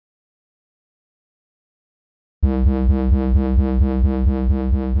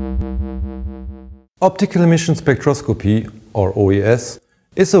Optical emission spectroscopy, or OES,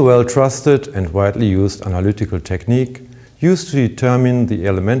 is a well-trusted and widely used analytical technique used to determine the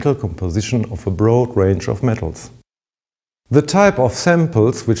elemental composition of a broad range of metals. The type of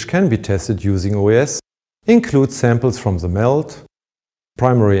samples which can be tested using OES include samples from the melt,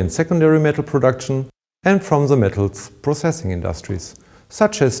 primary and secondary metal production, and from the metals processing industries,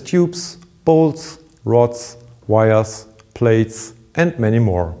 such as tubes, bolts, rods, wires, plates, and many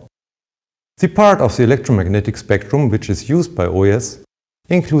more. The part of the electromagnetic spectrum which is used by OES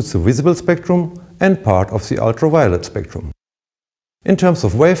includes the visible spectrum and part of the ultraviolet spectrum. In terms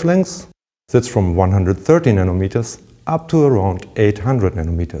of wavelengths, that's from 130 nanometers up to around 800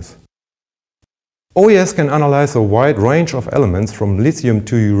 nanometers. OES can analyze a wide range of elements from lithium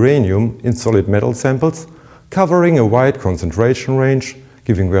to uranium in solid metal samples, covering a wide concentration range,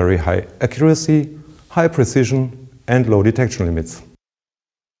 giving very high accuracy, high precision, and low detection limits.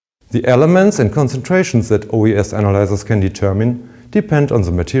 The elements and concentrations that OES analyzers can determine depend on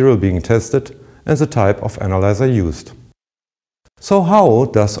the material being tested and the type of analyzer used. So how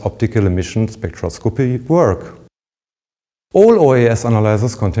does optical emission spectroscopy work? All OES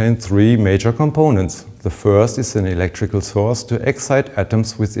analyzers contain three major components. The first is an electrical source to excite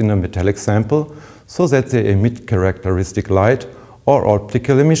atoms within a metallic sample so that they emit characteristic light or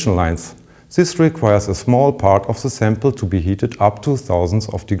optical emission lines. This requires a small part of the sample to be heated up to thousands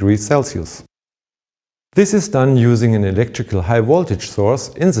of degrees Celsius. This is done using an electrical high voltage source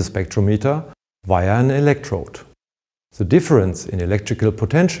in the spectrometer via an electrode. The difference in electrical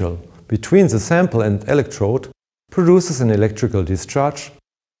potential between the sample and electrode produces an electrical discharge.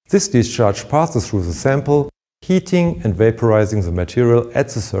 This discharge passes through the sample, heating and vaporizing the material at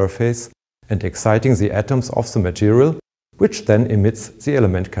the surface and exciting the atoms of the material, which then emits the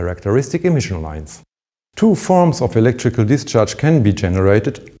element characteristic emission lines. Two forms of electrical discharge can be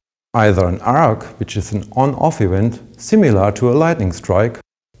generated, either an arc, which is an on-off event similar to a lightning strike,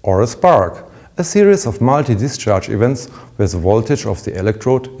 or a spark, a series of multi-discharge events where the voltage of the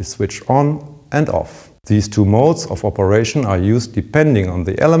electrode is switched on and off. These two modes of operation are used depending on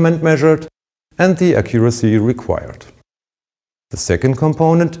the element measured and the accuracy required. The second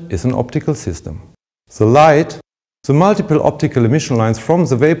component is an optical system. The light, the multiple optical emission lines from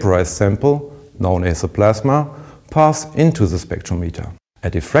the vaporized sample, known as a plasma, pass into the spectrometer. A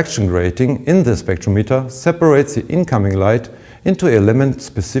diffraction grating in the spectrometer separates the incoming light into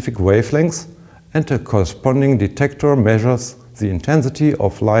element-specific wavelengths, and a corresponding detector measures the intensity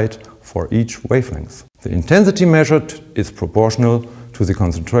of light for each wavelength. The intensity measured is proportional to the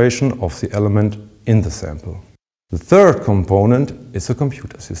concentration of the element in the sample. The third component is a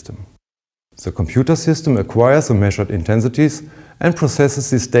computer system. The computer system acquires the measured intensities and processes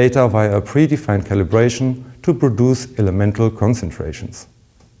this data via a predefined calibration to produce elemental concentrations.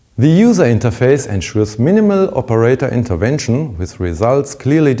 The user interface ensures minimal operator intervention with results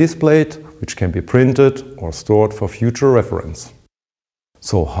clearly displayed, which can be printed or stored for future reference.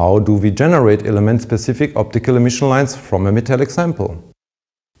 So how do we generate element-specific optical emission lines from a metallic sample?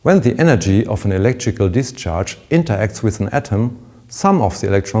 When the energy of an electrical discharge interacts with an atom, some of the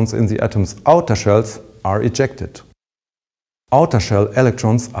electrons in the atom's outer shells are ejected. Outer shell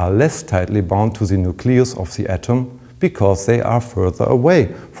electrons are less tightly bound to the nucleus of the atom because they are further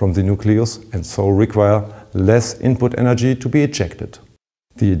away from the nucleus and so require less input energy to be ejected.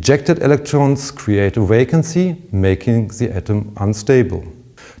 The ejected electrons create a vacancy, making the atom unstable.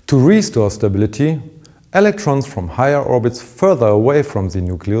 To restore stability, electrons from higher orbits further away from the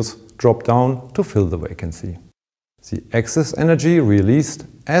nucleus drop down to fill the vacancy. The excess energy released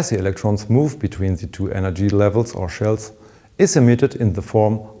as the electrons move between the two energy levels or shells is emitted in the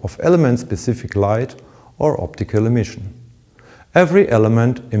form of element-specific light or optical emission. Every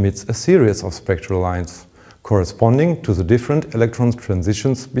element emits a series of spectral lines corresponding to the different electron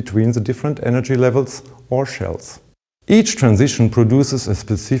transitions between the different energy levels or shells. Each transition produces a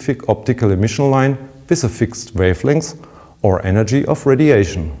specific optical emission line with a fixed wavelength or energy of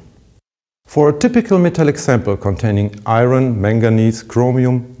radiation. For a typical metallic sample containing iron, manganese,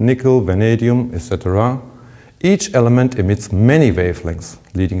 chromium, nickel, vanadium, etc., each element emits many wavelengths,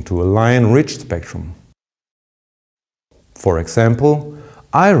 leading to a line-rich spectrum. For example,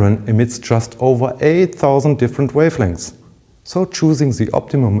 iron emits just over 8,000 different wavelengths, so choosing the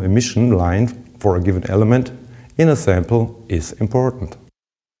optimum emission line for a given element in a sample is important.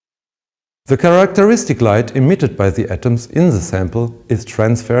 The characteristic light emitted by the atoms in the sample is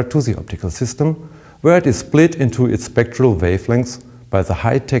transferred to the optical system, where it is split into its spectral wavelengths by the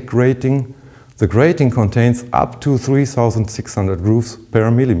high-tech grating. The grating contains up to 3,600 grooves per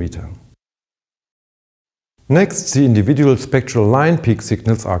millimeter. Next, the individual spectral line peak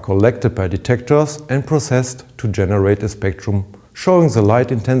signals are collected by detectors and processed to generate a spectrum showing the light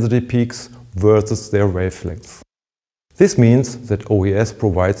intensity peaks versus their wavelengths. This means that OES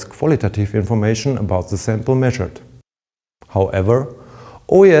provides qualitative information about the sample measured. However,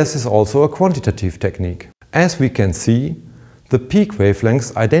 OES is also a quantitative technique. As we can see, the peak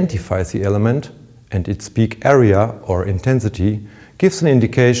wavelengths identifies the element and its peak area or intensity gives an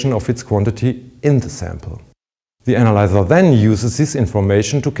indication of its quantity in the sample. The analyzer then uses this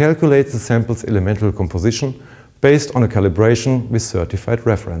information to calculate the sample's elemental composition based on a calibration with certified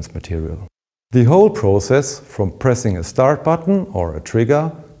reference material. The whole process, from pressing a start button or a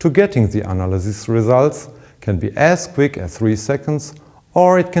trigger to getting the analysis results, can be as quick as 3 seconds,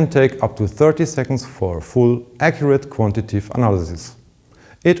 or it can take up to 30 seconds for a full, accurate quantitative analysis.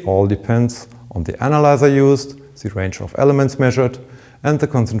 It all depends on the analyzer used, the range of elements measured, and the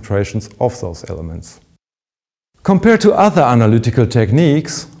concentrations of those elements. Compared to other analytical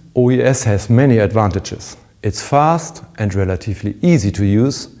techniques, OES has many advantages. It's fast and relatively easy to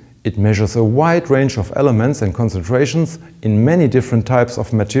use. It measures a wide range of elements and concentrations in many different types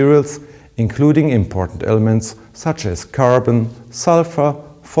of materials, including important elements such as carbon, sulfur,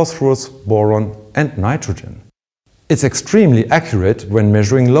 phosphorus, boron, and nitrogen. It's extremely accurate when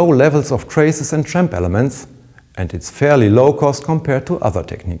measuring low levels of traces and tramp elements, and it's fairly low cost compared to other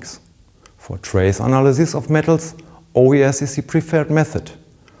techniques. For trace analysis of metals, OES is the preferred method.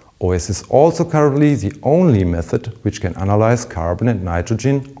 OES is also currently the only method which can analyze carbon and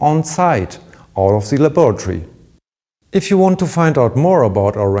nitrogen on site, out of the laboratory. If you want to find out more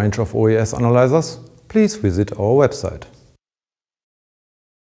about our range of OES analyzers, please visit our website.